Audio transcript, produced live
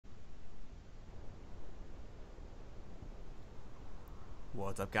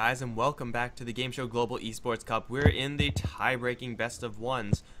What's up, guys, and welcome back to the GameShow Global Esports Cup. We're in the tie-breaking best of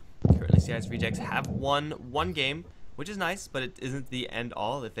ones. Currently, CIS Rejects have won one game, which is nice, but it isn't the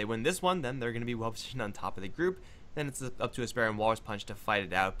end-all. If they win this one, then they're going to be well-positioned on top of the group. Then it's up to Aspera and Walrus Punch to fight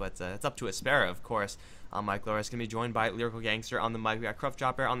it out, but it's up to Aspera, of course. I'm Mikelorus, going to be joined by Lyrical Gangster on the mic. We got Cruff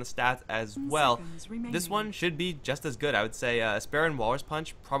Dropper on the stats as well. This one should be just as good. I would say Aspera and Walrus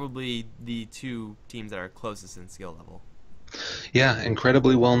Punch, probably the two teams that are closest in skill level. Yeah,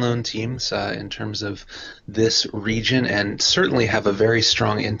 incredibly well-known teams in terms of this region and certainly have a very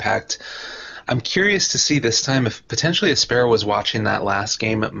strong impact. I'm curious to see this time if potentially Aspera was watching that last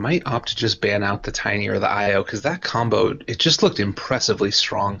game, it might opt to just ban out the Tiny or the IO because that combo, it just looked impressively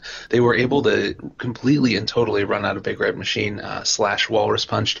strong. They were able to completely and totally run out of Big Red Machine slash Walrus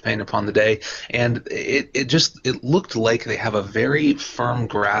Punch depending upon the day, and it looked like they have a very firm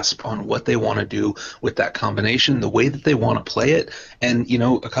grasp on what they want to do with that combination, the way that they want to play it. And you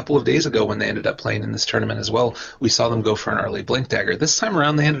know, a couple of days ago when they ended up playing in this tournament as well, we saw them go for an early Blink Dagger. This time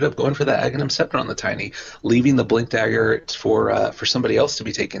around they ended up going for that Aghanim Scepter on the Tiny, leaving the Blink Dagger for somebody else to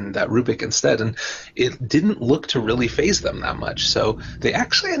be taking that Rubik instead, and it didn't look to really phase them that much. So they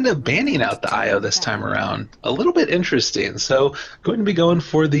actually ended up banning out the IO this time around. A little bit interesting. So going to be going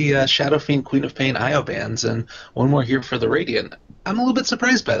for the Shadow Fiend Queen of Pain IO bans, and one more here for the Radiant. I'm a little bit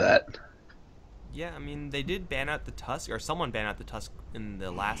surprised by that. Yeah, I mean, they did ban out the Tusk, or someone banned out the Tusk in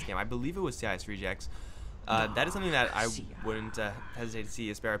the last game. I believe it was CIS Rejects. That is something that I wouldn't hesitate to see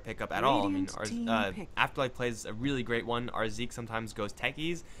Aspera pick up at all. I mean, Afterlife plays a really great one. Our Zeke sometimes goes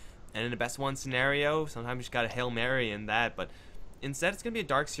techies, and in the best one scenario, sometimes you just got a Hail Mary in that. But instead, it's going to be a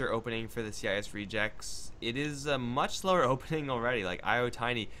Darkseer opening for the CIS Rejects. It is a much slower opening already. Like, IO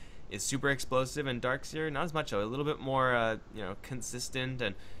Tiny is super explosive, and Darkseer, not as much, though. A little bit more, consistent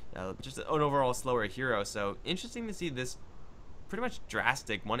and just an overall slower hero. So interesting to see this pretty much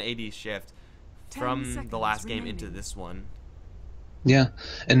drastic 180 shift from the last game into this one. Yeah,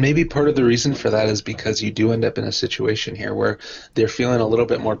 and maybe part of the reason for that is because you do end up in a situation here where they're feeling a little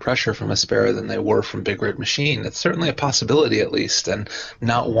bit more pressure from Aspera than they were from Big Red Machine. It's certainly a possibility, at least, and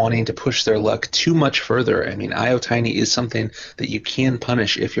not wanting to push their luck too much further. I mean, IO Tiny is something that you can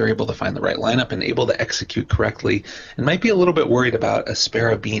punish if you're able to find the right lineup and able to execute correctly, and might be a little bit worried about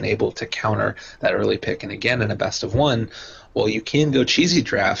Aspera being able to counter that early pick. And again, in a best of one, while you can go cheesy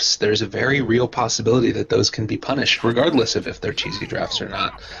drafts, there's a very real possibility that those can be punished, regardless of if they're cheesy drafts or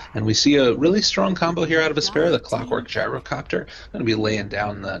not. And we see a really strong combo here out of Aspera, the Clockwork Gyrocopter. Going to be laying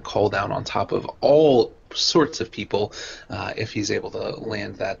down the call down on top of all sorts of people if he's able to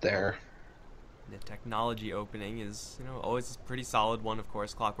land that there. The technology opening is, always a pretty solid one, of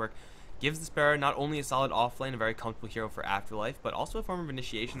course. Clockwork gives the Aspera not only a solid offlane, a very comfortable hero for Afterlife, but also a form of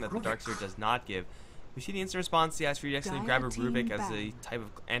initiation that the Darkseer does not give. We see the instant response, CIS Rejects going to grab a Rubik as a type of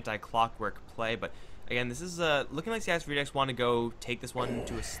anti-clockwork play, but again, this is looking like CIS Rejects want to go take this one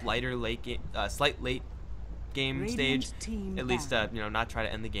to a slight late game stage, at least not try to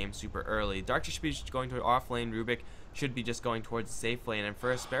end the game super early. Darkseer should be going to an offlane, Rubik should be just going towards the safe lane, and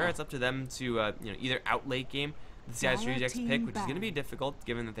for Aspera, it's up to them to either out late game the CIS Rejects pick, which is going to be difficult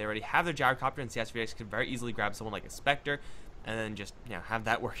given that they already have their Gyrocopter, and CIS Rejects can very easily grab someone like a Spectre, and then just have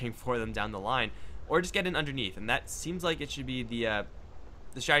that working for them down the line. Or just get in underneath, and that seems like it should be the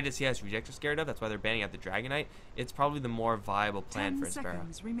strategy that CIS Rejects are scared of. That's why they're banning out the Dragonite. It's probably the more viable plan for Aspera.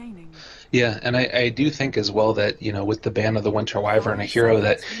 Yeah, and I do think as well that, with the ban of the Winter Wyvern, a hero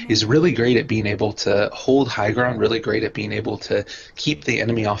that is really great at being able to hold high ground, really great at being able to keep the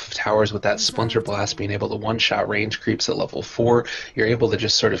enemy off of towers with that Splinter Blast, being able to one-shot range creeps at level 4. You're able to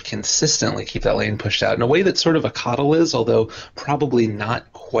just sort of consistently keep that lane pushed out in a way that sort of a Coddle is, although probably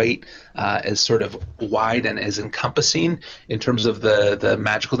not quite as sort of wide and as encompassing in terms of the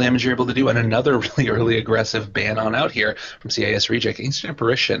magical damage you're able to do. And another really early aggressive ban on out here from CIS Reject. Ancient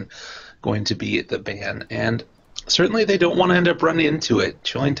Apparition going to be the ban, and certainly they don't want to end up running into it.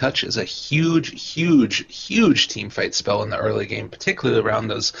 Chilling Touch is a huge team fight spell in the early game, particularly around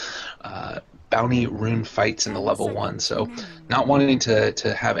those bounty rune fights in the level 1, so not wanting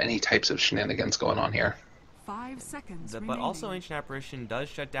to have any types of shenanigans going on here. 5 seconds But also Ancient Apparition does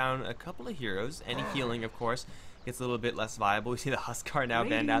shut down a couple of heroes. Any healing, of course, gets a little bit less viable. We see the Huskar now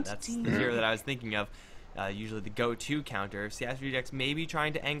banned out. That's the hero that I was thinking of. Usually the go-to counter. CIS Rejects may be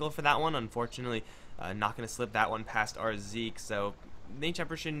trying to angle for that one. Unfortunately, not going to slip that one past our Zeke. So the Ancient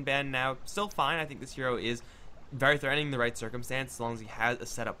Apparition ban now. Still fine. I think this hero is very threatening in the right circumstance, as long as he has a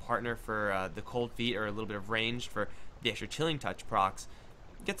setup partner for the Cold Feet or a little bit of range for the extra Chilling Touch procs.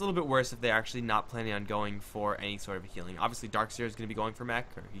 gets a little bit worse if they're actually not planning on going for any sort of a healing. Obviously, Darkseer is going to be going for mech,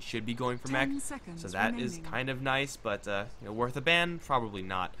 or he should be going for mech, so that is kind of nice, but worth a ban? Probably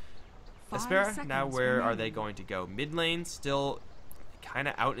not. Aspera, now where are they going to go? Mid lane, still kind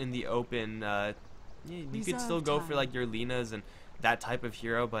of out in the open. You could still go for like your Linas and that type of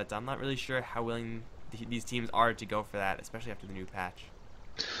hero, but I'm not really sure how willing these teams are to go for that, especially after the new patch.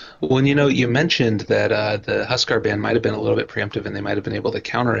 Well, you mentioned that the Huskar ban might have been a little bit preemptive and they might have been able to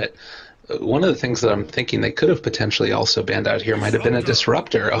counter it. One of the things that I'm thinking they could have potentially also banned out here might have been a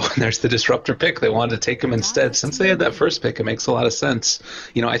Disruptor. Oh, and there's the Disruptor pick. They wanted to take him instead. Since they had that first pick, it makes a lot of sense.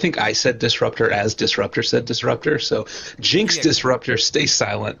 I think I said Disruptor as Disruptor said Disruptor. So Jinx Disruptor, stay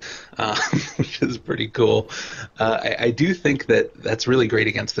silent, which is pretty cool. I do think that that's really great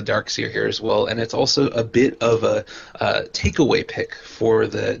against the Darkseer here as well. And it's also a bit of a takeaway pick for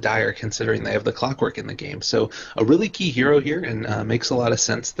the Dire, considering they have the Clockwork in the game. So a really key hero here, and makes a lot of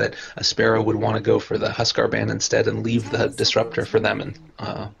sense that Aspera would want to go for the Huskar ban instead and leave the Disruptor for them and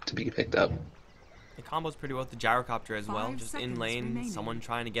to be picked up. It combos pretty well with the Gyrocopter as well. Just in lane, someone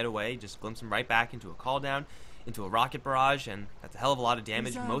trying to get away, just glimpse him right back into a call down, into a rocket barrage, and that's a hell of a lot of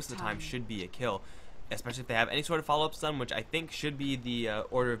damage. Most of the time should be a kill, especially if they have any sort of follow-up stun, which I think should be the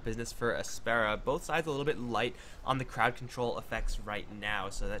order of business for Aspera. Both sides a little bit light on the crowd control effects right now,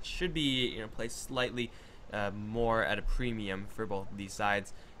 so that should be placed slightly more at a premium for both of these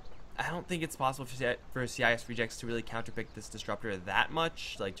sides. I don't think it's possible for CIS rejects to really counterpick this Disruptor that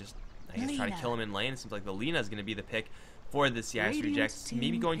much. Like, just, I guess, try to kill him in lane. It seems like the Lina is going to be the pick for the CIS rejects.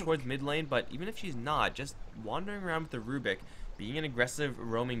 Maybe going towards mid lane, but even if she's not, just wandering around with the Rubik, being an aggressive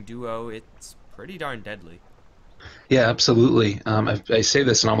roaming duo, it's pretty darn deadly. Yeah, absolutely. I say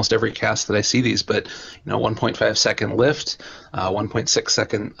this in almost every cast that I see these, but 1.5 second lift, 1.6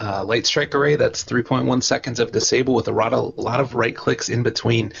 second light strike array. That's 3.1 seconds of disable with a lot of right clicks in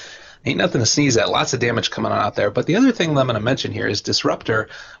between. Ain't nothing to sneeze at. Lots of damage coming on out there. But the other thing that I'm going to mention here is Disruptor,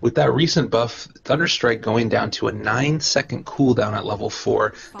 with that recent buff, Thunderstrike going down to a 9-second cooldown at level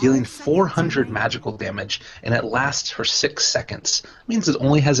 4, dealing 400 magical damage, and it lasts for 6 seconds. It means it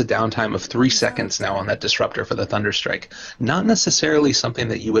only has a downtime of 3 seconds now on that Disruptor for the Thunderstrike. Not necessarily something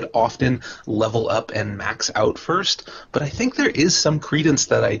that you would often level up and max out first, but I think there is some credence to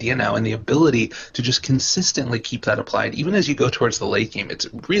that idea now, and the ability to just consistently keep that applied, even as you go towards the late game. It's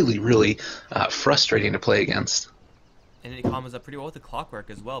really frustrating to play against. And it combos up pretty well with the Clockwork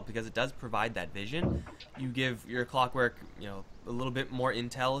as well, because it does provide that vision. You give your Clockwork, a little bit more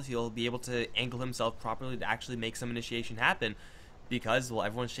intel. He'll be able to angle himself properly to actually make some initiation happen, because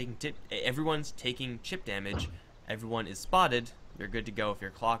everyone's taking chip damage. Everyone is spotted. You're good to go if you're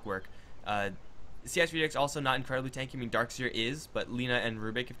Clockwork. CS Reject's also not incredibly tanky. I mean, Darkseer is, but Lina and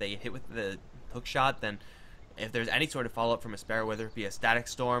Rubik, if they get hit with the hook shot, then if there's any sort of follow-up from Aspera, whether it be a static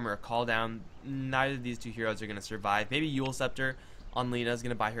storm or a call down, neither of these two heroes are going to survive. Maybe Yule Scepter on Lina is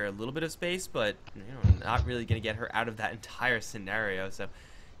going to buy her a little bit of space, but not really going to get her out of that entire scenario. So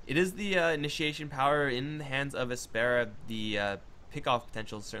it is the initiation power in the hands of Aspera. The pick-off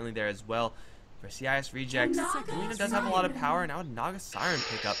potential is certainly there as well. For CIS rejects, Lina does have a lot of power. Now a Naga Siren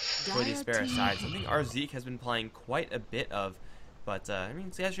pickup for the Aspera side, something our Zeke has been playing quite a bit of. But, I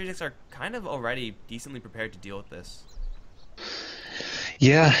mean, CS rejects are kind of already decently prepared to deal with this.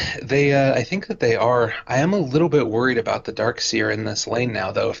 Yeah, I think that they are. I am a little bit worried about the Darkseer in this lane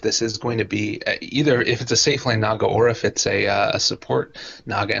now, though, if this is going to be either if it's a safe lane Naga or if it's a support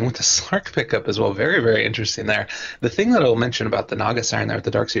Naga. And with the Slark pickup as well, very, very interesting there. The thing that I'll mention about the Naga Siren there with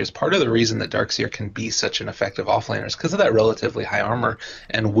the Darkseer is part of the reason that Darkseer can be such an effective offlaner is because of that relatively high armor.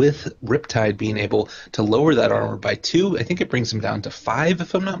 And with Riptide being able to lower that armor by 2, I think it brings him down to 5,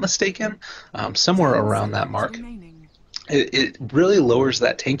 if I'm not mistaken, somewhere around that mark. It really lowers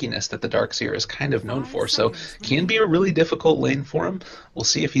that tankiness that the Darkseer is kind of known for, so can be a really difficult lane for him. We'll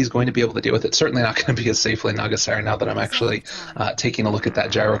see if he's going to be able to deal with it. Certainly not going to be a safe lane Naga Siren now that I'm actually taking a look at that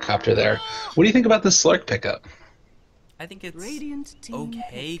Gyrocopter there. What do you think about this Slark pickup? I think it's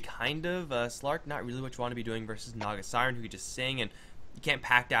okay, kind of. Slark, not really what you want to be doing versus Naga Siren, who you just sing and you can't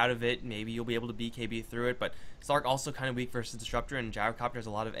pact out of it. Maybe you'll be able to BKB through it, but Slark also kind of weak versus Disruptor, and Gyrocopter has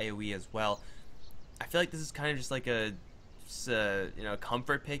a lot of AoE as well. I feel like this is kind of just like a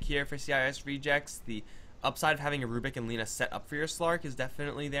comfort pick here for CIS rejects. The upside of having a Rubik and Lina set up for your Slark is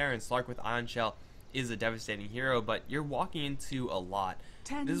definitely there, and Slark with Ion Shell is a devastating hero, but you're walking into a lot.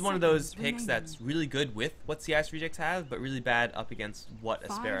 This is one of those picks that's really good with what CIS rejects have, but really bad up against what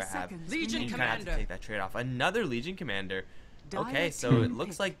Aspera have. Legion you kind of Commander. have to take that trade-off. Another Legion Commander. Okay, so it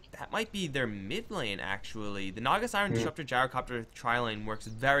looks like that might be their mid lane, actually. The Naga Siren Disruptor Gyrocopter tri-lane works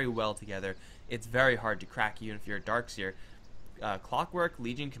very well together. It's very hard to crack even if you're a Darkseer. Clockwork,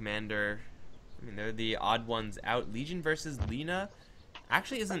 Legion Commander. I mean, they're the odd ones out. Legion versus Lina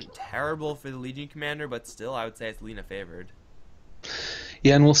actually isn't terrible for the Legion Commander, but still, I would say it's Lina favored.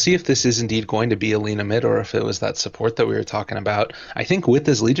 Yeah, and we'll see if this is indeed going to be a Lina mid or if it was that support that we were talking about. I think with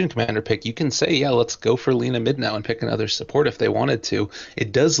this Legion Commander pick, you can say, yeah, let's go for Lina mid now and pick another support if they wanted to.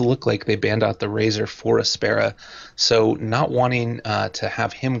 It does look like they banned out the Razor for Aspera, so not wanting to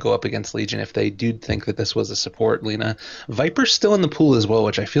have him go up against Legion if they do think that this was a support Lina. Viper's still in the pool as well,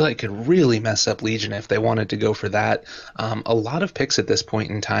 which I feel like could really mess up Legion if they wanted to go for that. A lot of picks at this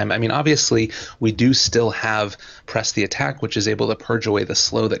point in time. I mean, obviously, we do still have Press the Attack, which is able to purge away the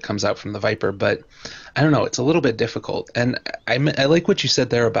slow that comes out from the Viper, but I don't know, it's a little bit difficult. And I like what you said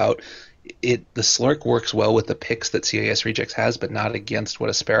there about it. The Slark works well with the picks that CIS Rejects has, but not against what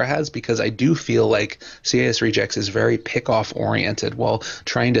Aspera has, because I do feel like CIS Rejects is very pick-off oriented while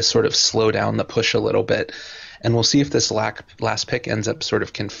trying to sort of slow down the push a little bit. And we'll see if this last pick ends up sort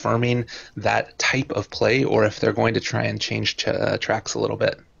of confirming that type of play, or if they're going to try and change tracks a little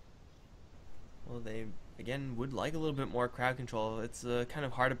bit. Well, they again would like a little bit more crowd control. It's kind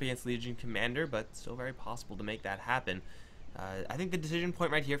of hard up against Legion Commander, but still very possible to make that happen. I think the decision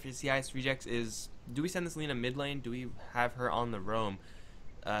point right here for CIS Rejects is, do we send this Lina mid lane? Do we have her on the roam?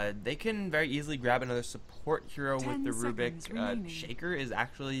 They can very easily grab another support hero with the Rubik. Shaker is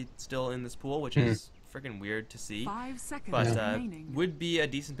actually still in this pool, which is freaking weird to see. 5 seconds But would be a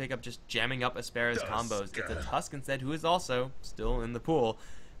decent pickup just jamming up Aspera's combos. It's a Tusk instead, who is also still in the pool.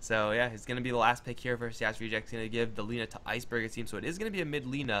 So yeah, it's going to be the last pick here for CIS Rejects. Going to give the Lina to Iceberg, it seems. So it is going to be a mid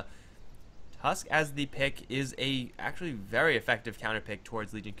Lina. Tusk as the pick is a actually very effective counter pick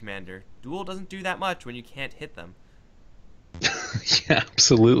towards Legion Commander. Duel doesn't do that much when you can't hit them. Yeah,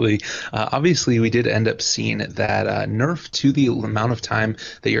 absolutely. Obviously, we did end up seeing that nerf to the amount of time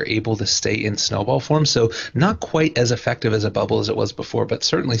that you're able to stay in snowball form. So not quite as effective as a bubble as it was before, but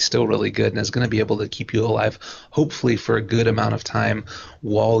certainly still really good and is going to be able to keep you alive, hopefully for a good amount of time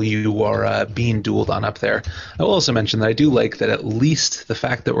while you are being dueled on up there. I will also mention that I do like that at least the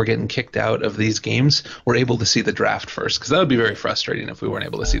fact that we're getting kicked out of these games, we're able to see the draft first, because that would be very frustrating if we weren't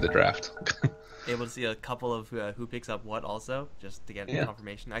able to see the draft. Able to see a couple of who picks up what also, just to get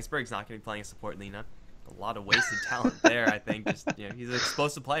confirmation. Iceberg's not going to be playing a support Lina. A lot of wasted talent there, I think. Just, you know, he's an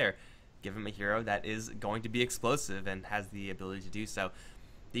explosive player. Give him a hero that is going to be explosive and has the ability to do so.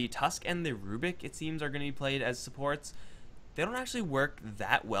 The Tusk and the Rubik, it seems, are going to be played as supports. They don't actually work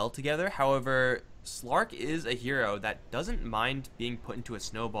that well together. However, Slark is a hero that doesn't mind being put into a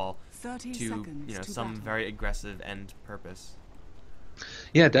snowball to, some very aggressive end purpose.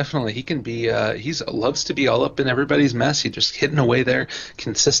 Yeah, definitely. He can be, loves to be all up in everybody's mess. He's just hitting away there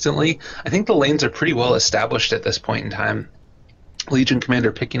consistently. I think the lanes are pretty well established at this point in time. Legion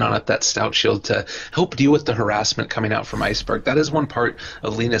Commander picking on up that Stout Shield to help deal with the harassment coming out from Iceberg. That is one part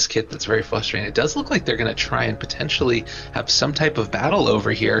of Lina's kit that's very frustrating. It does look like they're going to try and potentially have some type of battle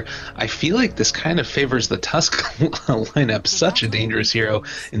over here. I feel like this kind of favors the Tusk lineup, such a dangerous hero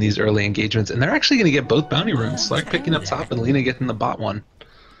in these early engagements. And they're actually going to get both bounty runes. Slark picking up top and Lina getting the bot one.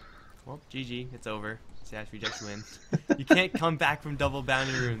 Well, GG, it's over. CIS Rejects win. You can't come back from double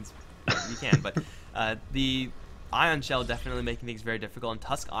bounty runes. You can, but the Ion Shell definitely making things very difficult, and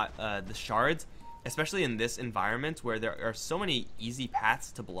Tusk, the shards, especially in this environment where there are so many easy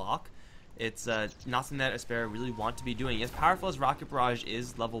paths to block, it's not something that Aspera really want to be doing. As powerful as Rocket Barrage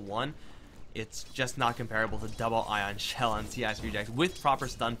is level 1, it's just not comparable to double Ion Shell on CIS Rejects with proper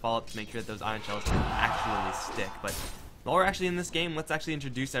stun follow-up to make sure that those Ion Shells can actually stick. But while we're actually in this game, let's actually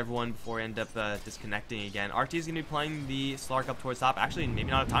introduce everyone before we end up disconnecting again. RT is going to be playing the Slark up towards top. Actually, maybe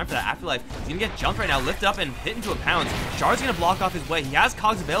not have time for that. Afterlife, he's going to get jumped right now, lift up, and hit into a pounce. Shard's going to block off his way. He has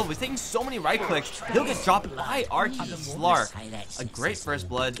cogs available. He's taking so many right clicks. He'll get dropped by RT Slark. A great first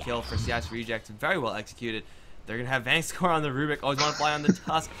blood kill for CIS Rejects. Very well executed. They're going to have Vang score on the Rubik. Always want to fly on the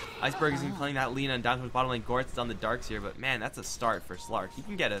Tusk. Iceberg is going to be playing that Lina, and down towards bottom lane. Gortz is on the Darks here, but man, that's a start for Slark. He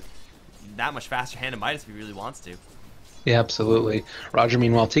can get that much faster hand of Midas if he really wants to. Yeah, absolutely. Roger,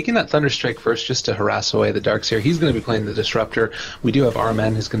 meanwhile, taking that Thunderstrike first just to harass away the Darks here. He's going to be playing the Disruptor. We do have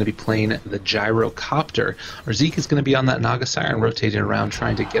Armen who's going to be playing the Gyrocopter. Our Zeke is going to be on that Naga Siren, rotating around,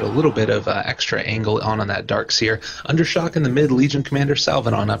 trying to get a little bit of extra angle on that Darkseer. Undershock in the mid, Legion Commander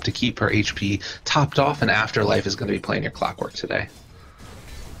Salvin on up to keep her HP topped off, and Afterlife is going to be playing your Clockwork today.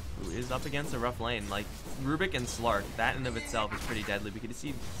 Who is up against a rough lane. Like, Rubik and Slark, that in of itself is pretty deadly. We could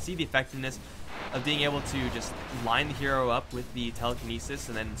see the effectiveness of being able to just line the hero up with the telekinesis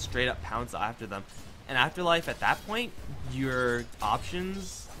and then straight up pounce after them. And Afterlife, at that point, your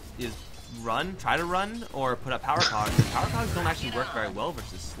options is try to run, or put up power cogs. Power cogs don't actually work very well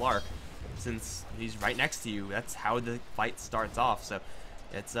versus Slark. since he's right next to you. That's how the fight starts off. So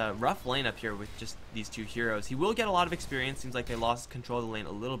it's a rough lane up here with just these two heroes. He will get a lot of experience. Seems like they lost control of the lane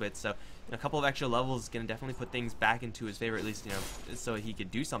a little bit. So a couple of extra levels is going to definitely put things back into his favor, at least, you know, so he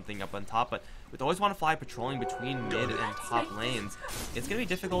could do something up on top. But with Always Want to Fly patrolling between mid and top lanes, it's going to be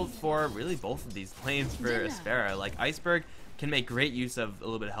difficult for really both of these lanes for Aspera. Like, Iceberg can make great use of a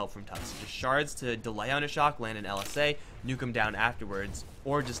little bit of help from Tusk. Just shards to delay on a shock, land an LSA, nuke him down afterwards,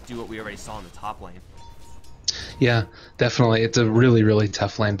 or just do what we already saw in the top lane. Yeah, definitely. It's a really, really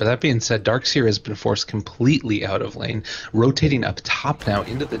tough lane. But that being said, Darkseer has been forced completely out of lane, rotating up top now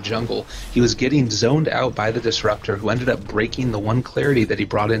into the jungle. He was getting zoned out by the Disruptor, who ended up breaking the one clarity that he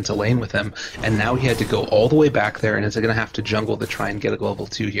brought into lane with him, and now he had to go all the way back there and is going to have to jungle to try and get a level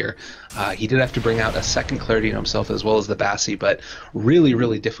 2 here. He did have to bring out a second clarity to himself as well as the Bassi, but really,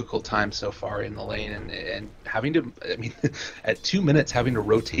 really difficult time so far in the lane, and having to, I mean, at 2 minutes, having to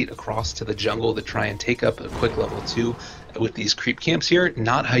rotate across to the jungle to try and take up a quick level 2 with these creep camps here,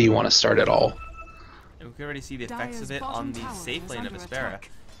 not how you want to start at all. And we can already see the effects of it on the safe lane of Aspera.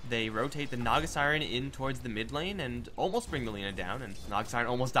 They rotate the Naga Siren in towards the mid lane and almost bring the Lina down, and Naga Siren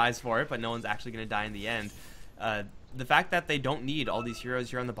almost dies for it, but no one's actually going to die in the end. The fact that they don't need all these heroes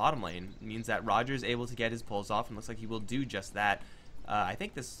here on the bottom lane means that Roger is able to get his pulls off, and looks like he will do just that. I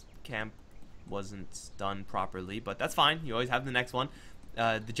think this camp wasn't done properly, but that's fine. You always have the next one.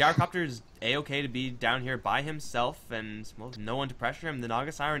 The Gyrocopter is a-okay to be down here by himself, and well, no one to pressure him. The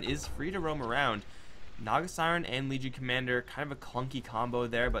Naga Siren is free to roam around. Naga Siren and Legion Commander, kind of a clunky combo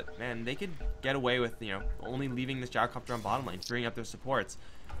there, but man, they could get away with, you know, only leaving this Gyrocopter on bottom lane, freeing up their supports.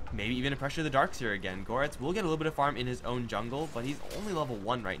 Maybe even to pressure the Darkseer again. Goretz will get a little bit of farm in his own jungle, but he's only level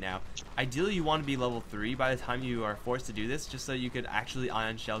 1 right now. Ideally, you want to be level 3 by the time you are forced to do this, just so you could actually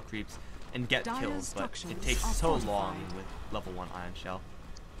Ion Shell creeps and get kills, but it takes so long with level 1 Ion Shell.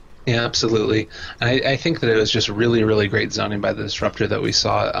 Yeah, absolutely. I think that it was just really, really great zoning by the Disruptor that we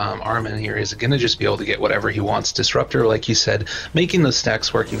saw. Armin here is going to just be able to get whatever he wants. Disruptor, like you said, making those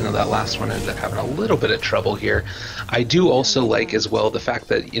stacks work, even though that last one ended up having a little bit of trouble here. I do also like as well the fact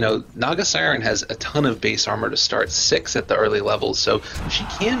that, you know, Naga Siren has a ton of base armor to start, 6 at the early levels, so she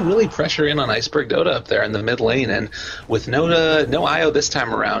can really pressure in on Iceberg Dota up there in the mid lane, and with no IO this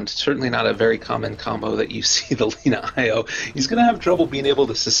time around, certainly not a very common combo that you see the Lina IO, he's going to have trouble being able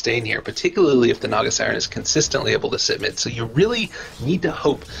to sustain here, particularly if the Naga Siren is consistently able to sit mid. So you really need to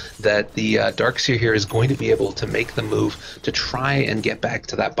hope that the Darkseer here is going to be able to make the move to try and get back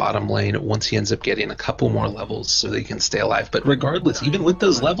to that bottom lane once he ends up getting a couple more levels so that he can stay alive. But regardless, even with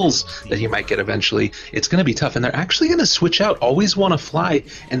those levels that he might get eventually, it's going to be tough. And they're actually going to switch out Always Want to Fly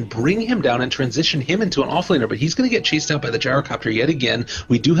and bring him down and transition him into an offlaner, but he's going to get chased out by the Gyrocopter yet again.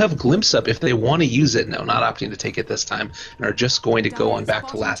 We do have Glimpse up if they want to use it. No, not opting to take it this time, and are just going to go on back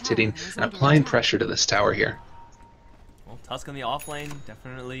to last hitting and applying pressure to this tower here. Well, Tusk on the offlane,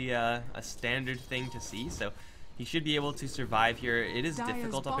 definitely a standard thing to see, so he should be able to survive here. It is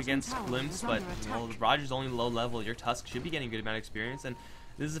difficult up against Glimpse, but well, Roger's only low level. Your Tusk should be getting a good amount of experience, and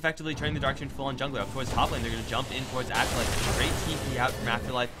this is effectively turning the Darkseer into full-on jungler. Up towards top lane, they're going to jump in towards Afterlife. Great TP out from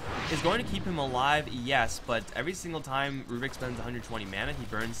Afterlife is going to keep him alive, yes, but every single time Rubik spends 120 mana, he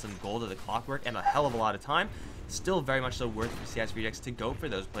burns some gold of the Clockwork and a hell of a lot of time. Still very much so worth for CIS Rejects to go for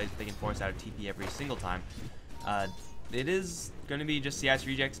those plays if they can force out a TP every single time. It is going to be just CIS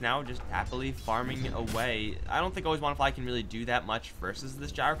Rejects now, just happily farming away. I don't think Always Want to Fly can really do that much versus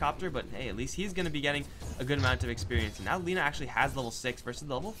this Gyrocopter, but hey, at least he's going to be getting a good amount of experience. And now Lina actually has level 6 versus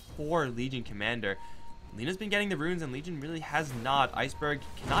the level 4 Legion Commander. Lina's been getting the runes, and Legion really has not. Iceberg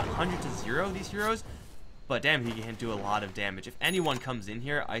cannot 100 to 0 these heroes, but damn, he can do a lot of damage. If anyone comes in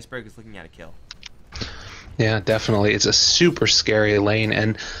here, Iceberg is looking at a kill. Yeah, definitely. It's a super scary lane,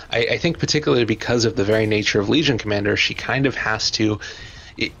 and I think particularly because of the very nature of Legion Commander, she kind of has to,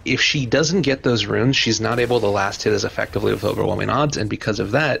 if she doesn't get those runes, she's not able to last hit as effectively with overwhelming odds, and because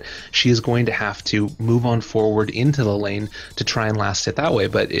of that, she is going to have to move on forward into the lane to try and last hit that way.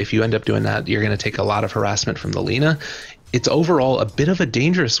 But if you end up doing that, you're going to take a lot of harassment from the Lina. It's overall a bit of a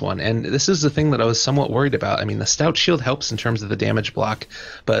dangerous one, and this is the thing that I was somewhat worried about. I mean, the Stout Shield helps in terms of the damage block,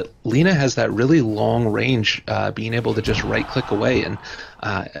 but Lina has that really long range, being able to just right-click away, and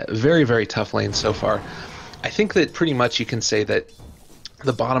very, very tough lane so far. I think that pretty much you can say that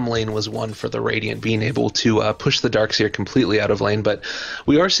the bottom lane was one for the Radiant, being able to push the Darkseer completely out of lane, but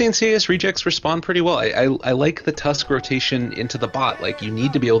we are seeing CIS Rejects respond pretty well. I like the Tusk rotation into the bot. Like, you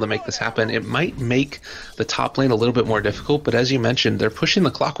need to be able to make this happen. It might make the top lane a little bit more difficult, but as you mentioned, they're pushing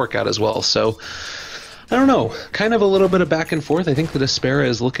the Clockwork out as well, so I don't know. Kind of a little bit of back and forth. I think that Aspera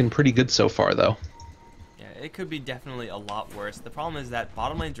is looking pretty good so far, though. it could be definitely a lot worse. The problem is that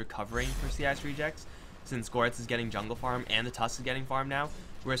bottom lane's recovering for CIS rejects, since Goretz is getting jungle farm and the Tusk is getting farm now.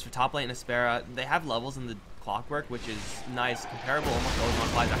 Whereas for top lane and Aspera, they have levels in the Clockwork, which is nice, comparable almost to Ozone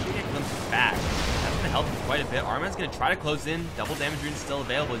Flies. Actually get glimpses back. That's going to help him quite a bit. Arman's going to try to close in. Double damage rune is still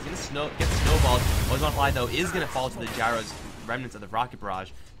available. He's going to get snowballed. Ozone Fly, though, is going to fall to the Gyro's remnants of the Rocket Barrage.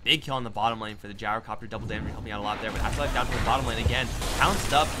 Big kill on the bottom lane for the Gyrocopter. Double damage helping out a lot there. But Afterlife down to the bottom lane again.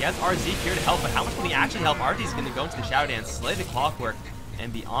 Pounced up. He has RZ here to help, but how much can he actually help? RZ is going to go into the Shadow Dance, slay the Clockwork,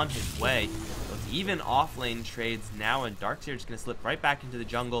 and be on his way. So it's even off lane trades now, and Darkseer is going to slip right back into the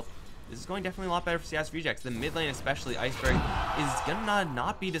jungle. This is going definitely a lot better for CIS rejects. The mid lane, especially Iceberg, is gonna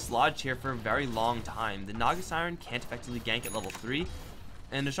not be dislodged here for a very long time. The Naga Siren can't effectively gank at level 3,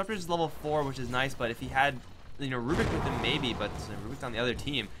 and Disruptor is level 4, which is nice. But if he had, Rubik with him, maybe. But Rubik's on the other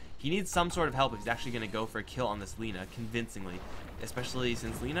team. He needs some sort of help if he's actually gonna go for a kill on this Lina convincingly, especially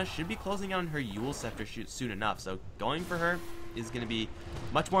since Lina should be closing out on her Yule Scepter shoot soon enough. So going for her is gonna be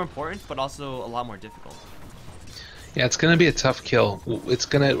much more important, but also a lot more difficult. Yeah, it's gonna be a tough kill. We're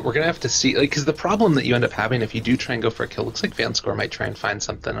gonna have to see, like, because the problem that you end up having if you do try and go for a kill, looks like Vanscore might try and find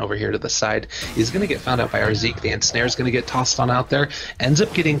something over here to the side. He's gonna get found out by our Zeke. The ensnare's gonna get tossed on out there. Ends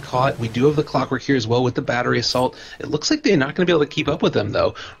up getting caught. We do have the Clockwork here as well with the battery assault. It looks like they're not gonna be able to keep up with them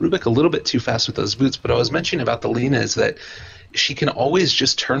though. Rubik a little bit too fast with those boots. But I was mentioning about the Lina is that she can always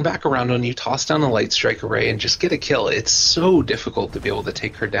just turn back around on you, toss down the light strike array, and just get a kill. It's so difficult to be able to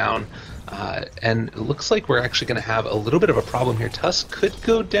take her down. And it looks like we're actually going to have a little bit of a problem here. Tusk could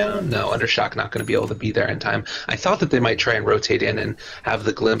go down. No, Undershock not going to be able to be there in time. I thought that they might try and rotate in and have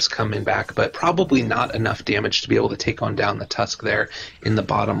the Glimpse come in back, but probably not enough damage to be able to take on down the Tusk there in the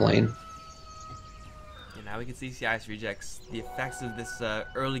bottom lane. Now we can see CIS rejects, the effects of this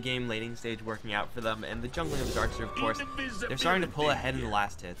early game laning stage working out for them, and the jungling of the Darkseer, of course. They're starting to pull ahead in the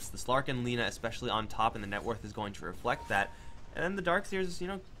last hits. The Slark and Lina especially on top, and the net worth is going to reflect that. And then the Darkseer's,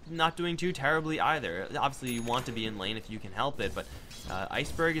 not doing too terribly either. Obviously, you want to be in lane if you can help it, but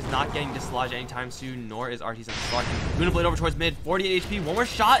Iceberg is not getting dislodged anytime soon, nor is Artis on the Slark. Gonna blade over towards mid, 48 HP, one more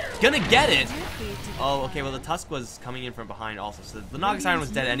shot, gonna get it! Oh, okay, well the Tusk was coming in from behind also, so the Naga Siren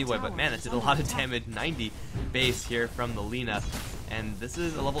was dead anyway, but man, that did a lot of damage. 90 base here from the Lina. And this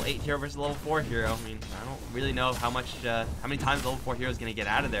is a level 8 hero versus a level 4 hero. I mean, I don't really know how many times the level 4 hero is gonna get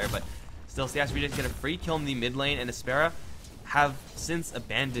out of there, but still, CIS Rejects get a free kill in the mid lane, and Aspera have since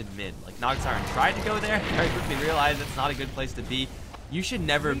abandoned mid. Like, Naga Siren tried to go there, very quickly realized it's not a good place to be. You should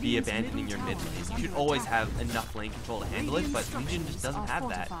never be abandoning your mid lane. You should always have enough lane control to handle it, but Legion just doesn't have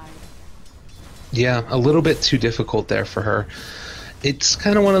that. Yeah, a little bit too difficult there for her. It's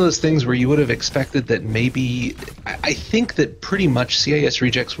kind of one of those things where you would have expected that maybe... I think that pretty much CIS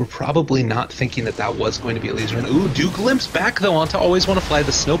Rejects were probably not thinking that that was going to be a laser run. Ooh, do glimpse back though onto Always Want to Fly.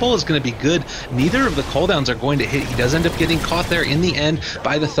 The snowball is going to be good. Neither of the cooldowns are going to hit. He does end up getting caught there in the end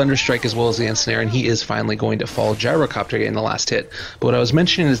by the Thunderstrike as well as the Ensnare, and he is finally going to fall. Gyrocopter getting the last hit. But what I was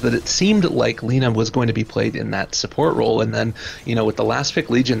mentioning is that it seemed like Lina was going to be played in that support role, and then, with the last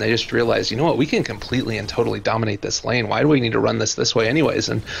pick Legion, they just realized, you know what, we can completely and totally dominate this lane. Why do we need to run this way anyways?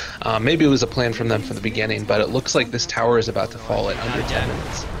 And maybe it was a plan from them from the beginning, but it looks like this tower is about to fall at under 10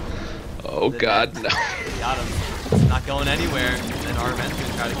 minutes. Oh god, no. Got him. Not going anywhere. And then Arman's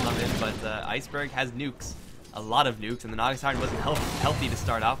going to try to come in, but Iceberg has nukes. A lot of nukes, and the Naga Siren wasn't healthy to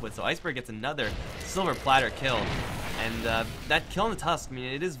start off with, so Iceberg gets another silver platter kill. And that kill on the Tusk, I mean,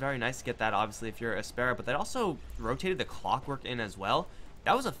 it is very nice to get that, obviously, if you're Aspera, but that also rotated the Clockwork in as well.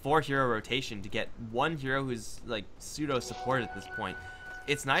 That was a 4-hero rotation to get one hero who's, like, pseudo-support at this point.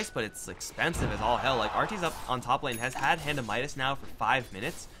 It's nice, but it's expensive as all hell. Like, Artie's up on top lane, has had Hand of Midas now for 5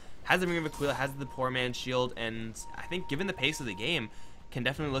 minutes, has the Ring of Aquila, has the Poor Man's Shield, and I think given the pace of the game, can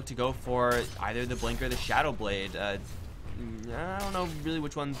definitely look to go for either the Blink or the Shadow Blade. I don't know really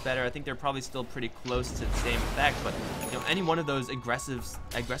which one's better. I think they're probably still pretty close to the same effect, but any one of those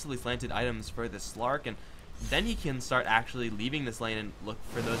aggressively slanted items for the Slark, and then he can start actually leaving this lane and look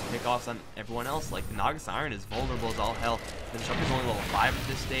for those pickoffs on everyone else. Like, the Naga Siren is vulnerable as all hell. The Disruptor's only level 5 at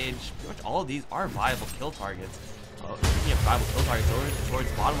this stage. Pretty much all of these are viable kill targets. Speaking of viable kill targets, over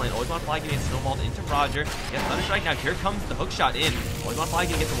towards bottom lane. Always Want to Fly getting snowballed into Roger. Gets Thunderstrike. Now here comes the hook shot in. Always Want to Fly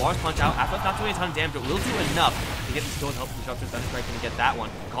gonna get the Walrus Punch out. Afterlife not doing a ton of damage, but will do enough to get the skill and help the Disruptor. Thunderstrike gonna get that one.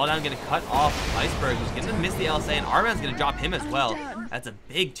 Call down gonna cut off Iceberg, who's gonna miss the LSA, and Arman's gonna drop him as well. That's a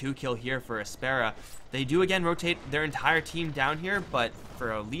big 2-kill here for Aspera. They do again rotate their entire team down here, but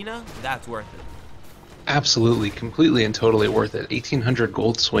for Lina, that's worth it. Absolutely, completely and totally worth it. 1800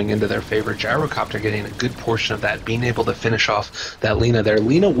 gold swing into their favor. Gyrocopter getting a good portion of that, being able to finish off that Lina there.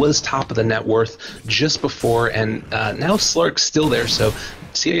 Lina was top of the net worth just before, and now Slark's still there, so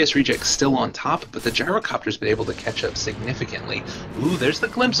CIS Reject's still on top, but the Gyrocopter's been able to catch up significantly. Ooh, there's the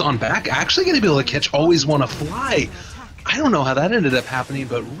glimpse on back. Actually going to be able to catch Always Wanna Fly. I don't know how that ended up happening,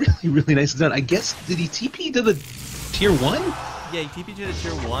 but really, really nice done. I guess, did he TP to the tier 1? Yeah, he TP'd to the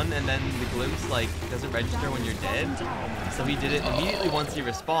tier 1, and then the glimpse, like, doesn't register when you're dead. So he did it immediately once he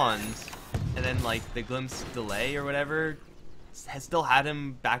respawns, and then, like, the glimpse delay or whatever has still had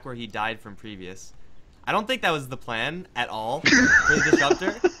him back where he died from previous. I don't think that was the plan at all for the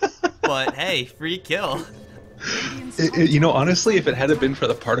Disruptor, but hey, free kill. You know, honestly, if it hadn't been for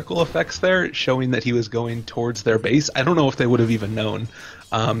the particle effects there, showing that he was going towards their base, I don't know if they would have even known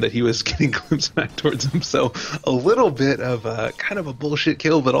that he was getting glimpsed back towards them. So a little bit of kind of a bullshit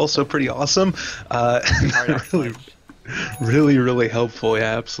kill, but also pretty awesome. Really helpful.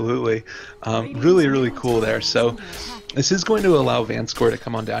 Yeah, absolutely. Really cool there. So this is going to allow Vanscore to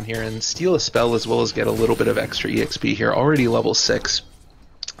come on down here and steal a spell as well as get a little bit of extra EXP here. Already level 6.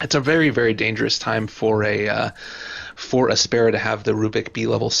 It's a very dangerous time for Aspera to have the Rubik be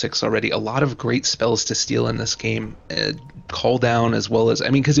level 6 already. A lot of great spells to steal in this game. Call down as well as, I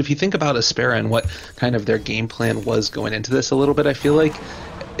mean, because if you think about Aspera and what kind of their game plan was going into this a little bit, I feel like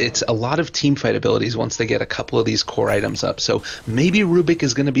it's a lot of team fight abilities once they get a couple of these core items up. So maybe Rubik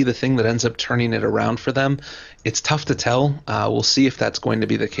is going to be the thing that ends up turning it around for them. It's tough to tell. We'll see if that's going to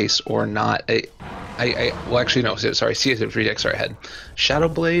be the case or not. Well, actually, no, sorry, CIS Rejects are ahead. Shadow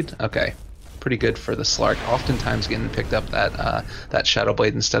Blade, okay. Pretty good for the Slark. Oftentimes getting picked up that Shadow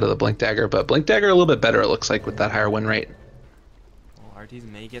Blade instead of the Blink Dagger, but Blink Dagger a little bit better, it looks like, with that higher win rate. Well, Artees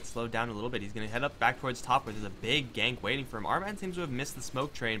may get slowed down a little bit. He's going to head up back towards top where there's a big gank waiting for him. Arman seems to have missed the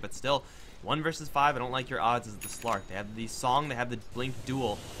smoke train, but still, 1 versus 5, I don't like your odds as the Slark. They have the Song, they have the Blink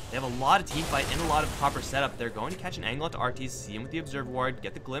Duel. They have a lot of team fight and a lot of proper setup. They're going to catch an angle onto Artees, see him with the Observe Ward,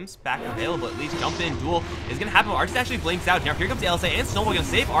 get the Glimpse back available, at least jump in. Duel is going to happen. Artees actually blinks out. Now here comes the LSA and Snowball going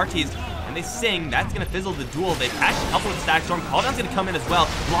to save Artees. And they sing, that's going to fizzle the duel. They catch a couple with the Static Storm. Calldown's going to come in as well.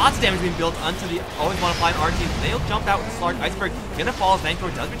 Lots of damage being built onto the Always Wanna Fly Artees. They'll jump out with the Slark. Iceberg going to fall as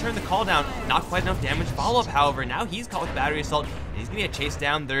Vancouver does return the Calldown. Not quite enough damage. Follow-up, however. Now he's caught with Battery Assault. And he's going to get chased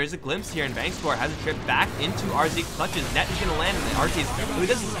down. There is a glimpse here, and Vangscore has a trip back into RZ clutches. Net is going to land in the Artees. So he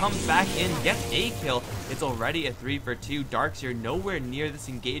just comes back in, gets a kill. It's already a 3 for 2. Darks here nowhere near this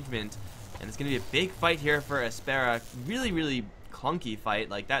engagement. And it's going to be a big fight here for Aspera. Really clunky fight.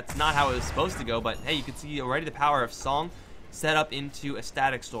 Like, that's not how it was supposed to go, but hey, you can see already the power of Song set up into a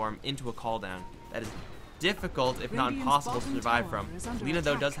Static Storm, into a Calldown. That is difficult, if not impossible, to survive from. Lina,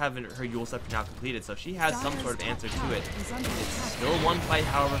 though, does have her Yule Scepter now completed, so she has some sort of answer to it. It's still one fight,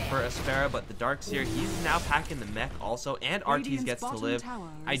 however, for Aspera, but the Darks here, he's now packing the mech also, and Artees gets to live.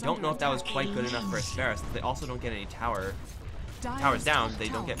 I don't know if that was quite good enough for Aspera, since they also don't get any towers down. They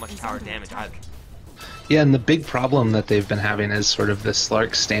don't get much tower damage either. Yeah, and the big problem that they've been having is sort of the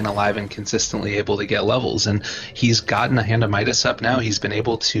Slark staying alive and consistently able to get levels. And he's gotten a Hand of Midas up now. He's been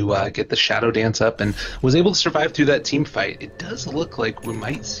able to get the Shadow Dance up and was able to survive through that team fight. It does look like we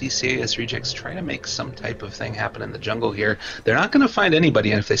might see CIS Rejects try to make some type of thing happen in the jungle here. They're not going to find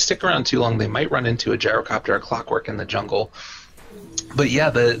anybody, and if they stick around too long, they might run into a Gyrocopter or Clockwork in the jungle. But yeah,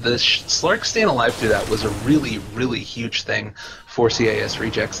 the Slark staying alive through that was a really huge thing for CIS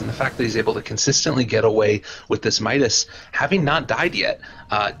Rejects, and the fact that he's able to consistently get away with this Midas, having not died yet.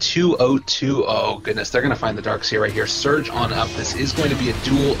 2-0-2, oh goodness, they're going to find the Darks here right here. Surge on up, this is going to be a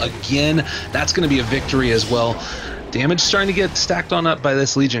duel again. That's going to be a victory as well. Damage starting to get stacked on up by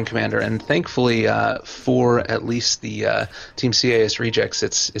this Legion Commander, and thankfully for at least the Team CIS Rejects,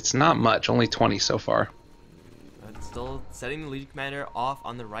 it's not much, only 20 so far. Still setting the Legion Commander off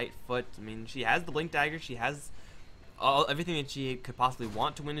on the right foot. I mean, she has the Blink Dagger. She has everything that she could possibly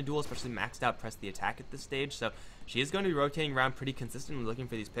want to win a duel, especially maxed out press the attack at this stage. So she is going to be rotating around pretty consistently looking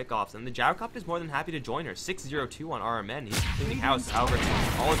for these pickoffs. And the Gyrocopter is more than happy to join her. 6-0-2 on RMN. He's cleaning house. However,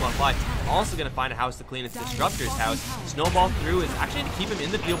 Always Wanna Fly also going to find a house to clean. It's Disruptor's house. Snowball through is actually going to keep him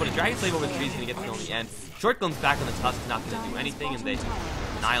in the field, but a Dragon Slave over the tree is going to get the kill in the end. Short Glimpse back on the Tusk is not going to do anything, and they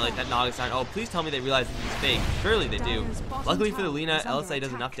annihilate that Naga sign. Oh, please tell me they realize this is fake. Surely they do. Luckily for the Lina, LSA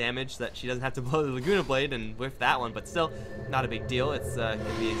does enough damage that she doesn't have to blow the Laguna Blade and whiff that one, but still, not a big deal. It's going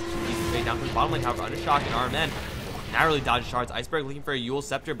to be a easy fade down to the bottom lane. However, Undershock and RMN narrowly dodge shards. Iceberg looking for a Yule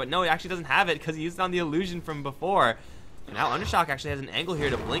Scepter, but no, he actually doesn't have it because he used it on the illusion from before. And now Undershock actually has an angle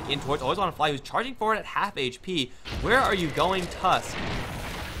here to blink in towards Always Wanna Fly, who's charging forward at half HP. Where are you going, Tusk?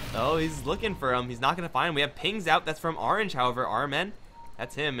 Oh, he's looking for him. He's not going to find him. We have pings out. That's from Orange, however. RMN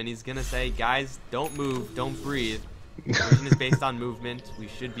That's him, and he's gonna say, guys, don't move, don't breathe. The version is based on movement. We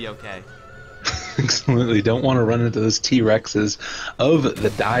should be okay. Absolutely. Don't want to run into those T-Rexes of the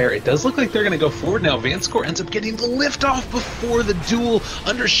Dire. It does look like they're going to go forward now. Vanscore ends up getting the lift off before the duel.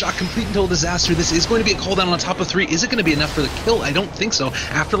 Undershot complete until disaster. This is going to be a call down on top of 3. Is it going to be enough for the kill? I don't think so.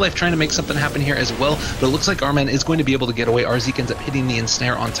 Afterlife trying to make something happen here as well, but it looks like Arman is going to be able to get away. Arzik ends up hitting the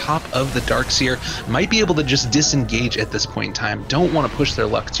ensnare on top of the Darkseer. Might be able to just disengage at this point in time. Don't want to push their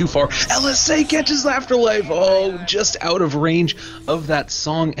luck too far. LSA catches Afterlife. Oh, just out of range of that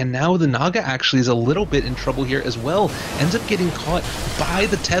song, and now the Naga actually is a little bit in trouble here as well. Ends up getting caught by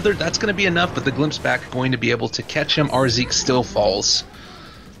the tether. That's going to be enough, but the Glimpse back going to be able to catch him. Arzik still falls.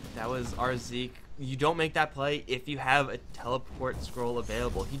 That was Arzik. You don't make that play if you have a teleport scroll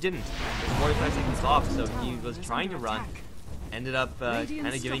available. He didn't. There's 45 seconds off, so he was trying to run. Ended up kind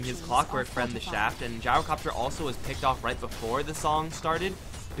of giving his Clockwork friend the shaft, and Gyrocopter also was picked off right before the song started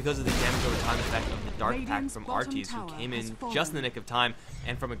because of the damage over time effect of the Dark Pack from Arties, who came in just in the nick of time,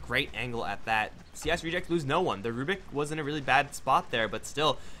 and from a great angle at that. CIS Reject lose no one. The Rubik was in a really bad spot there, but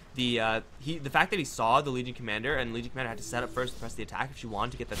still, the fact that he saw the Legion Commander, and Legion Commander had to set up first to press the attack if she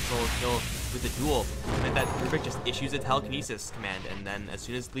wanted to get that solo kill with the duel, meant that Rubik just issues a telekinesis command, and then as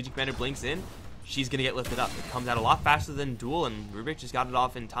soon as Legion Commander blinks in, she's going to get lifted up. It comes out a lot faster than duel, and Rubik just got it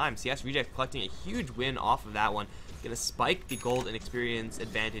off in time. CIS Reject collecting a huge win off of that one. Going to spike the gold and experience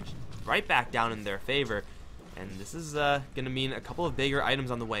advantage right back down in their favor. And this is going to mean a couple of bigger items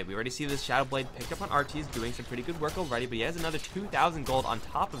on the way. We already see this Shadow Blade picked up on Arties, doing some pretty good work already, but he has another 2,000 gold on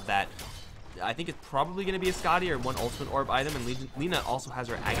top of that. I think it's probably going to be a Scotty or one Ultimate Orb item, and Lena also has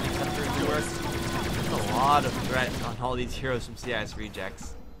her Agony Scepter to work. There's a lot of threat on all these heroes from CIS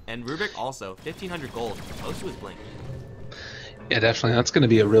Rejects. And Rubik also, 1,500 gold, close to his blink. Yeah, definitely. That's going to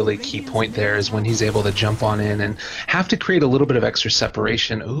be a really key point there, is when he's able to jump on in and have to create a little bit of extra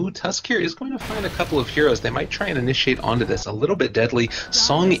separation. Ooh, Tusk here is going to find a couple of heroes. They might try and initiate onto this. A little bit deadly.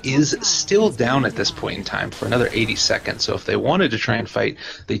 Song is still down at this point in time for another 80 seconds, so if they wanted to try and fight,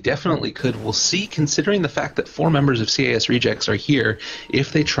 they definitely could. We'll see, considering the fact that 4 members of CIS Rejects are here,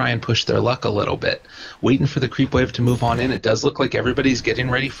 if they try and push their luck a little bit. Waiting for the creep wave to move on in. It does look like everybody's getting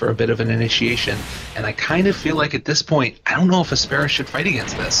ready for a bit of an initiation, and I kind of feel like at this point, I don't know if Aspera should fight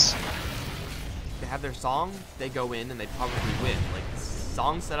against this. They have their song, they go in, and they probably win. Like,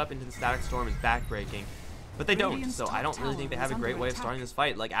 song set up into the Static Storm is backbreaking, but they don't, so I don't really think they have a great way of starting this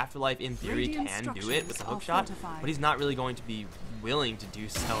fight. Like, Afterlife, in theory, can do it with the hook shot, but he's not really going to be willing to do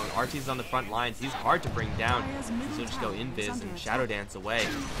so. And Artie's on the front lines. He's hard to bring down. So just go invis and shadow dance away.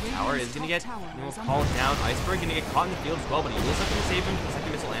 Tower is going to get, called down. Iceberg going to get caught in the field as well, but he will something to save him.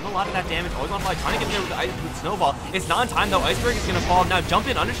 Second missile and a lot of that damage. Always on fly, trying to get there with Snowball. It's not in time though. Iceberg is going to fall. Now jump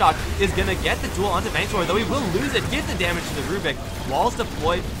in. Undershot is going to get the duel onto Vangsor, though he will lose it. Get the damage to the Rubik. Walls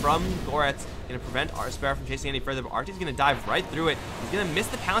deployed from Goretz. Going to prevent Aspera from chasing any further, but Artie's going to dive right through it. He's going to miss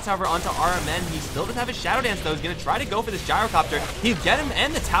the pounce, however, onto RMN. He still doesn't have his Shadow Dance, though. He's going to try to go for this Gyrocopter. He'll get him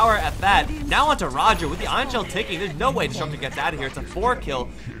and the tower at that. Now onto Roger with the Ion Shell ticking. There's no way Disruptor gets out of here. It's a 4 kill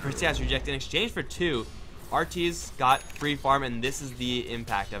for CIS Reject in exchange for 2. Artie's got free farm, and this is the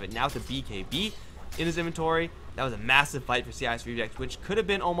impact of it. Now to BKB in his inventory. That was a massive fight for CIS Reject, which could have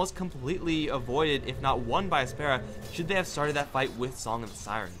been almost completely avoided, if not won by Aspera, should they have started that fight with Song of the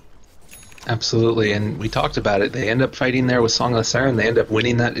Siren. Absolutely, and we talked about it. They end up fighting there with Song of the Siren. They end up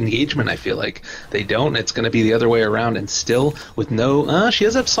winning that engagement, I feel like. They don't. It's going to be the other way around, and still with no... she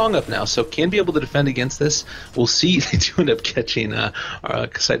has up Song up now, so can be able to defend against this. We'll see. They do end up catching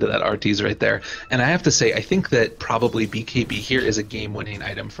sight of that Arties right there. And I have to say, I think that probably BKB here is a game-winning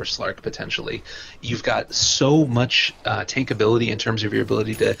item for Slark, potentially. You've got so much tankability in terms of your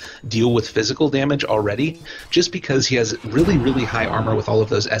ability to deal with physical damage already, just because he has really, really high armor with all of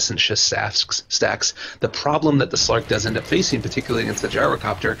those Essence stacks. The problem that the Slark does end up facing, particularly against the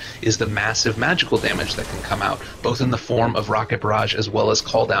Gyrocopter, is the massive magical damage that can come out, both in the form of Rocket Barrage as well as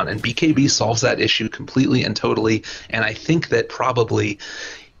Call Down, and BKB solves that issue completely and totally, and I think that probably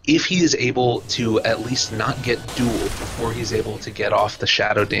if he is able to at least not get dueled before he's able to get off the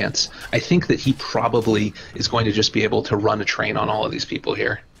Shadow Dance, I think that he probably is going to just be able to run a train on all of these people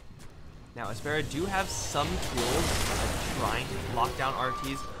here. Now, Aspera do have some tools trying to lock down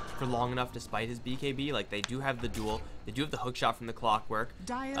Arties for long enough despite his BKB. Like, they do have the duel, they do have the hook shot from the Clockwork,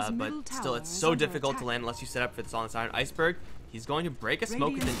 but still it's so difficult to land unless you set up for the Song of the Siren. Iceberg, he's going to break a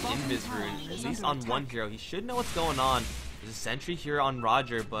smoke with an invis rune, at least on one hero. He should know what's going on. There's a sentry here on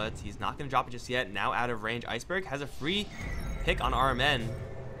Roger, but he's not going to drop it just yet. Now out of range. Iceberg has a free pick on RMN.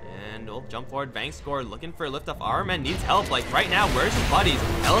 And we'll jump forward. Vangscore looking for a lift off. RMN needs help. Like right now, where's his buddies?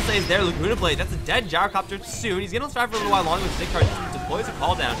 LSA is there. Laguna Blade. That's a dead Gyrocopter soon. He's going to strive for a little while longer with stick cards to deploys a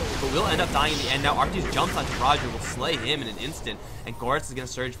call down, but will end up dying in the end. Now Artis jumps onto Roger, will slay him in an instant, and Goretz is going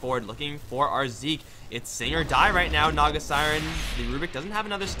to surge forward looking for Arzik. It's sing or die right now. Naga Siren, the Rubik doesn't have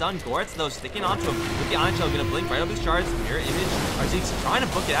another stun. Goretz, though, sticking onto him with the Ion Shell, going to blink right up his shards. Mirror image. Arzik's trying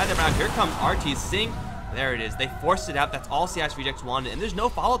to book it out of there, but now here comes Artis. Sing. There it is. They forced it out. That's all CIS Rejects wanted, and there's no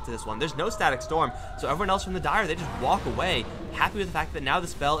follow-up to this one. There's no Static Storm, so everyone else from the Dire, they just walk away, happy with the fact that now the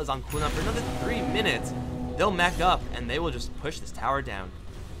spell is on cooldown for another 3 minutes. They'll mech up, and they will just push this tower down.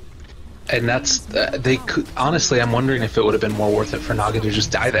 And that's, they could, honestly, I'm wondering if it would have been more worth it for Naga to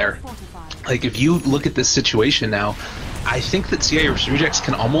just die there. Like, if you look at this situation now, I think that CIS Rejects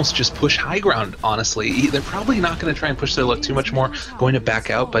can almost just push high ground, honestly. They're probably not going to try and push their luck too much more, going to back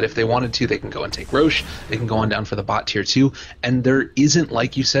out, but if they wanted to, they can go and take Roche, they can go on down for the bot tier 2, and there isn't,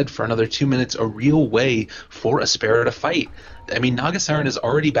 like you said, for another 2 minutes, a real way for Aspera to fight. I mean, Naga Siren is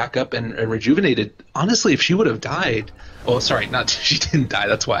already back up and rejuvenated. Honestly, if she would have died, oh, sorry, not she didn't die,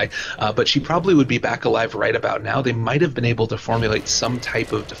 that's why, but she probably would be back alive right about now. They might have been able to formulate some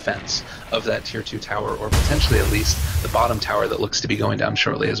type of defense of that tier 2 tower, or potentially at least the bottom tower that looks to be going down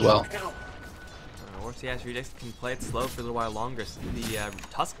shortly as well. Or CIS Redux can play it slow for a little while longer. The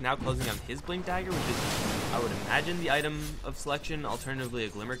Tusk now closing on his Blink Dagger, which is, I would imagine, the item of selection, alternatively a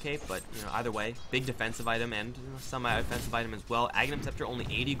Glimmer Cape, but either way, big defensive item and semi-offensive item as well. Aghanim Scepter only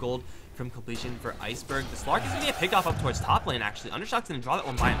 80 gold from completion for Iceberg. The Slark is going to get picked off up towards top lane, actually. Undershock's going to draw that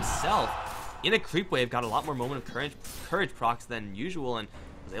one by himself. In a creep wave, got a lot more moment of courage procs than usual, and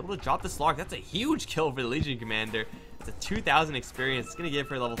was able to drop the Slark. That's a huge kill for the Legion Commander. It's a 2,000 experience. It's going to give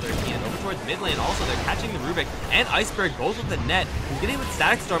her level 13. And over towards mid lane also, they're catching the Rubik. And Iceberg goes with the net. He's getting with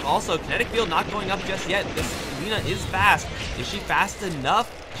Static Storm also. Kinetic Field not going up just yet. This Lina is fast. Is she fast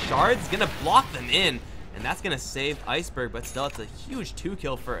enough? Shard's going to block them in. And that's going to save Iceberg. But still, it's a huge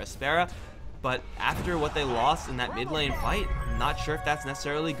 2-kill for Aspera. But after what they lost in that mid lane fight, I'm not sure if that's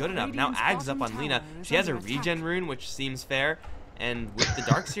necessarily good enough. Now Ag's up on Lina. She has a regen rune, which seems fair. And with the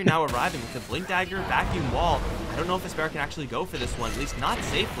Darkseer now arriving with the Blink Dagger, Vacuum Wall, I don't know if Aspera can actually go for this one, at least not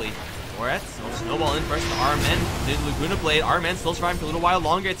safely. Goretz will snowball in first to Armen. Did Laguna Blade. Armen still surviving for a little while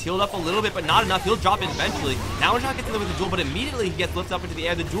longer. It's healed up a little bit, but not enough. He'll drop in eventually. Now Undershock gets in there with the Jewel, but immediately he gets lifted up into the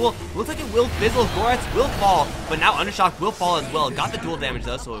air. The Jewel looks like it will fizzle. Goretz will fall, but now Undershock will fall as well. Got the dual damage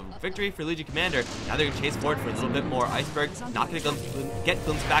though, so a victory for Legion Commander. Now they're going to chase forward for a little bit more. Iceberg not going to get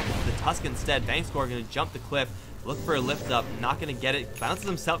glimpsed back into the Tusk instead. Bankscore going to jump the cliff. Look for a lift up, not gonna get it. Bounces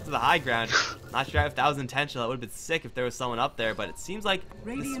himself to the high ground. Not sure if that was intentional. It would have been sick if there was someone up there, but it seems like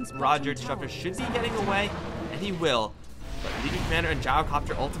this Roger Disruptor should be getting away, and he will. But Legion Commander and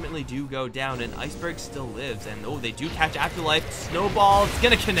Gyrocopter ultimately do go down, and Iceberg still lives. And oh, they do catch Afterlife. Snowball, it's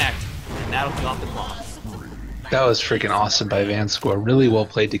gonna connect, and that'll kill off the clock. That was freaking awesome by Vanscore. Really well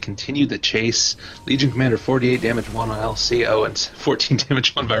played to continue the chase. Legion Commander 48 damage 1 on LC. Oh, and 14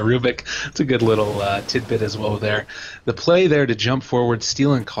 damage 1 by Rubik. It's a good little tidbit as well there. The play there to jump forward,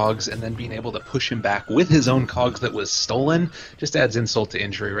 stealing cogs, and then being able to push him back with his own cogs that was stolen just adds insult to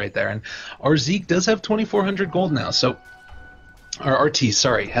injury right there. And our Zeke does have 2,400 gold now, so... Our RT,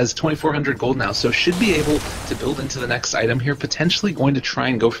 sorry, has 2,400 gold now, so should be able to build into the next item here, potentially going to try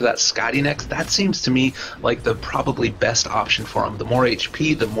and go for that Scotty next. That seems to me like the probably best option for him. The more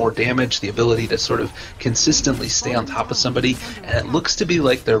HP, the more damage, the ability to sort of consistently stay on top of somebody, and it looks to be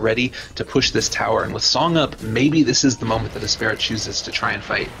like they're ready to push this tower, and with Song up, maybe this is the moment that Aspera chooses to try and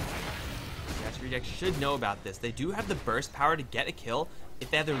fight. Reject should know about this. They do have the burst power to get a kill. If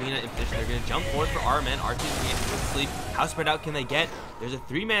they have their Lina in position, they're going to jump forward for Armen. Archie's going to get sleep. How spread out can they get? There's a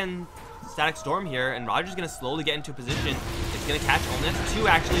 3-man Static Storm here, and Roger's going to slowly get into a position. It's going to catch only onto 2,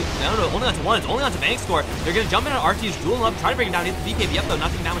 actually. No, only onto 1. It's only onto Bankscore. They're going to jump in on Archie's, duel him up, try to bring him down. Hit the BKB up, though.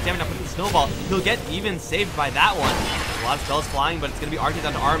 Nothing that much damage. Now put the Snowball. He'll get even saved by that one. A lot of spells flying, but it's going to be Archie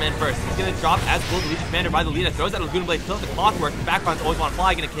down to Armen first. He's going to drop as Gold Legion Commander by the Lina. Throws out Laguna Blade, kills the Clockwork. The background's always want to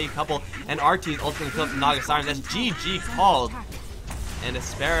fly. Going to kill a couple. And Archie's ultimately kills the Naga Siren. That's GG called. And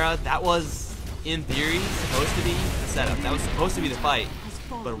Aspera, that was, in theory, supposed to be the setup. That was supposed to be the fight.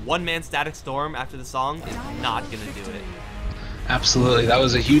 But 1-man Static Storm after the song is not going to do it. Absolutely, that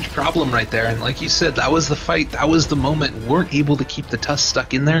was a huge problem right there, and like you said, that was the fight, that was the moment. Weren't able to keep the Tusk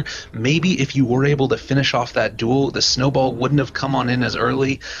stuck in there. Maybe if you were able to finish off that duel, the Snowball wouldn't have come on in as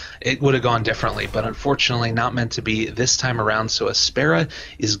early. It would have gone differently, but unfortunately not meant to be this time around, so Aspera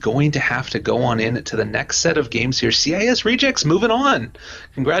is going to have to go on in to the next set of games here. CIS Rejects moving on.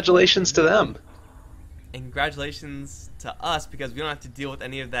 Congratulations to them. And congratulations to us, because we don't have to deal with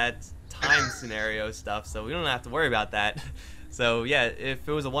any of that time scenario stuff, so we don't have to worry about that. So yeah, if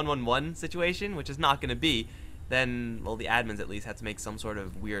it was a 1-1-1 situation, which is not going to be, then, well, the admins at least had to make some sort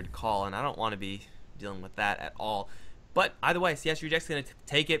of weird call, and I don't want to be dealing with that at all. But either way, CIS Rejects going to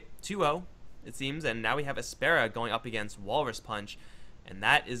take it 2-0, it seems, and now we have Aspera going up against Walrus Punch, and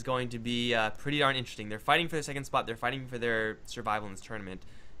that is going to be pretty darn interesting. They're fighting for their second spot. They're fighting for their survival in this tournament,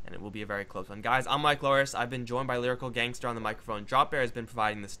 and it will be a very close one. Guys, I'm Mikelorus. I've been joined by Lyrical Gangster on the microphone. Drop Bear has been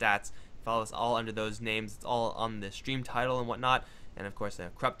providing the stats. Follow us all under those names. It's all on the stream title and whatnot, and of course,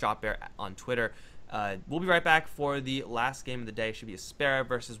 Corrupt Drop Bear on Twitter. We'll be right back for the last game of the day. It should be Aspera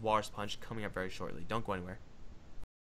versus Walrus Punch coming up very shortly. Don't go anywhere.